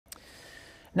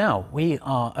Now, we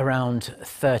are around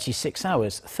 36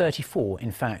 hours, 34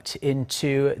 in fact,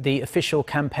 into the official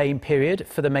campaign period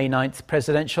for the May 9th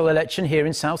presidential election here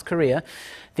in South Korea.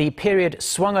 The period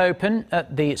swung open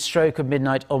at the stroke of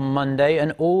midnight on Monday,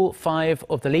 and all 5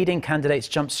 of the leading candidates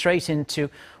jumped straight into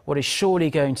what is surely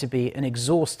going to be an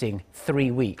exhausting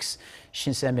 3 weeks.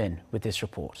 Shin Se-min with this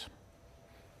report.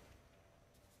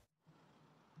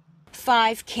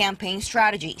 5 campaign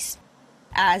strategies.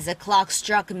 As the clock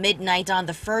struck midnight on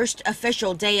the first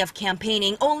official day of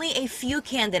campaigning, only a few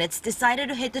candidates decided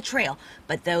to hit the trail,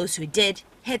 but those who did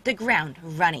hit the ground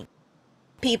running.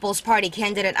 People's Party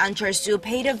candidate Ahn Cheol-soo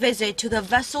paid a visit to the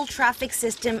vessel traffic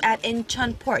system at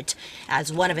Incheon port,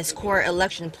 as one of his core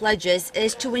election pledges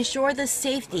is to ensure the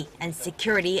safety and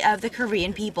security of the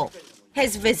Korean people.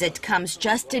 His visit comes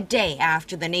just a day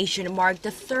after the nation marked the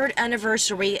 3rd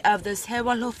anniversary of the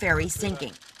Sewol-ho ferry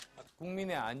sinking.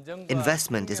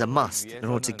 Investment is a must in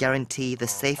order to guarantee the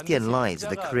safety and lives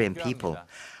of the Korean people.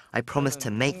 I promise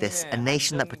to make this a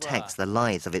nation that protects the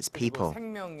lives of its people.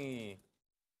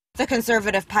 The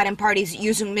Conservative Party's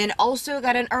Yuseung-min also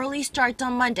got an early start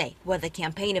on Monday with a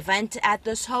campaign event at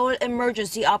the Seoul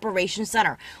Emergency Operations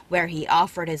Center, where he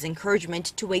offered his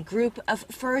encouragement to a group of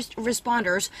first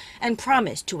responders and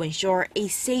promised to ensure a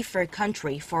safer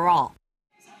country for all.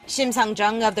 Shim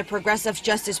Sang-jung of the Progressive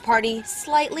Justice Party,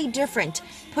 slightly different,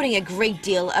 putting a great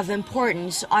deal of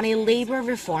importance on a labor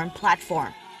reform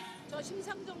platform.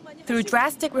 Through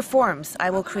drastic reforms,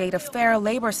 I will create a fair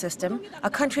labor system, a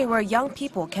country where young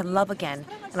people can love again,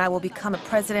 and I will become a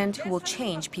president who will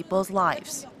change people's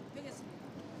lives.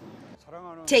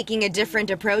 Taking a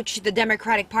different approach, the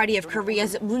Democratic Party of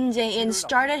Korea's Moon Jae-in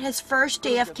started his first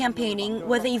day of campaigning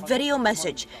with a video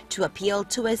message to appeal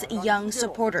to his young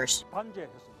supporters.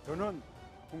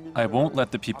 I won't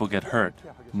let the people get hurt,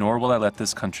 nor will I let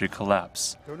this country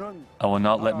collapse. I will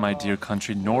not let my dear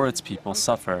country nor its people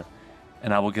suffer,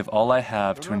 and I will give all I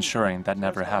have to ensuring that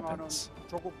never happens.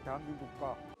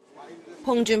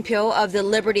 Hong Jun-pyo of the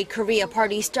Liberty Korea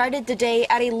Party started the day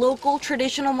at a local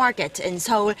traditional market in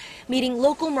Seoul, meeting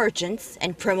local merchants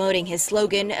and promoting his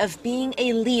slogan of being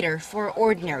a leader for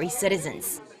ordinary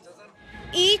citizens.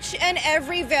 Each and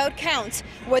every vote counts.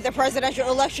 With the presidential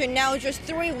election now just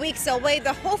 3 weeks away,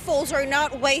 the hopefuls are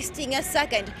not wasting a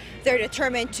second. They're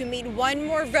determined to meet one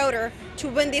more voter to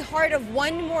win the heart of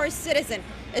one more citizen,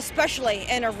 especially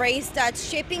in a race that's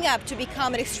shaping up to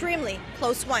become an extremely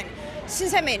close one. Shin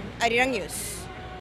Se-min, Arirang News.